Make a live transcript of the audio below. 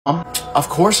Of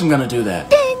course I'm gonna do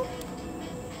that.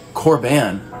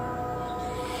 Corban.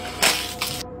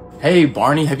 Hey,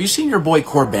 Barney, have you seen your boy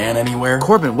Corban anywhere?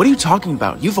 Corbin, what are you talking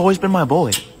about? You've always been my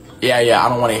boy. Yeah, I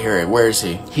don't want to hear it. Where is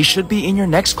he? He should be in your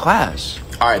next class.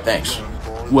 Alright, thanks.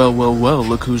 Well,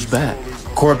 look who's back.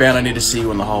 Corban, I need to see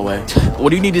you in the hallway. What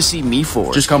do you need to see me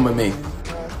for? Just come with me.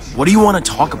 What do you want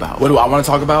to talk about? What do I want to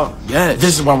talk about? Yes.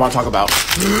 This is what I want to talk about.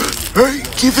 Hey,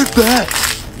 give it back.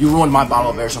 You ruined my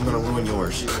bottle of air, so I'm gonna ruin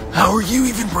yours. How are you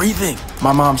even breathing?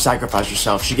 My mom sacrificed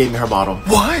herself. She gave me her bottle.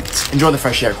 What? Enjoy the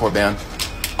fresh air, Corban.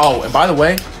 Oh, and by the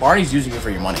way, Barney's using it for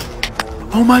your money.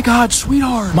 Oh my God,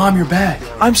 sweetheart. Mom, you're back.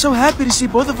 I'm so happy to see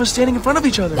both of us standing in front of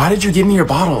each other. Why did you give me your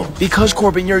bottle? Because,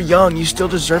 Corbin, you're young. You still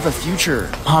deserve a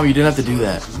future. Mom, you didn't have to do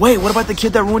that. Wait, what about the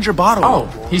kid that ruined your bottle?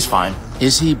 Oh, he's fine.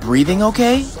 Is he breathing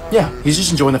okay? Yeah, he's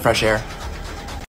just enjoying the fresh air.